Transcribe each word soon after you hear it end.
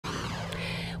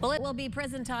Well, it will be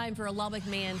prison time for a Lubbock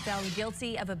man found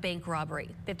guilty of a bank robbery.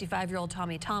 55-year-old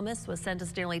Tommy Thomas was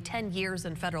sentenced to nearly 10 years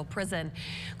in federal prison.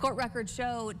 Court records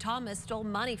show Thomas stole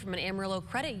money from an Amarillo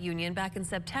credit union back in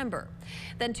September.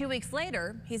 Then 2 weeks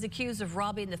later, he's accused of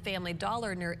robbing the Family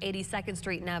Dollar near 82nd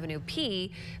Street and Avenue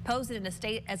P, posing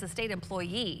as a state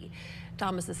employee.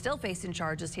 Thomas is still facing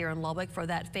charges here in Lubbock for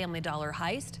that Family Dollar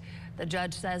heist. The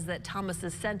judge says that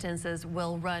Thomas's sentences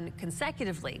will run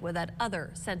consecutively when that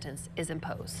other sentence is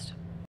imposed.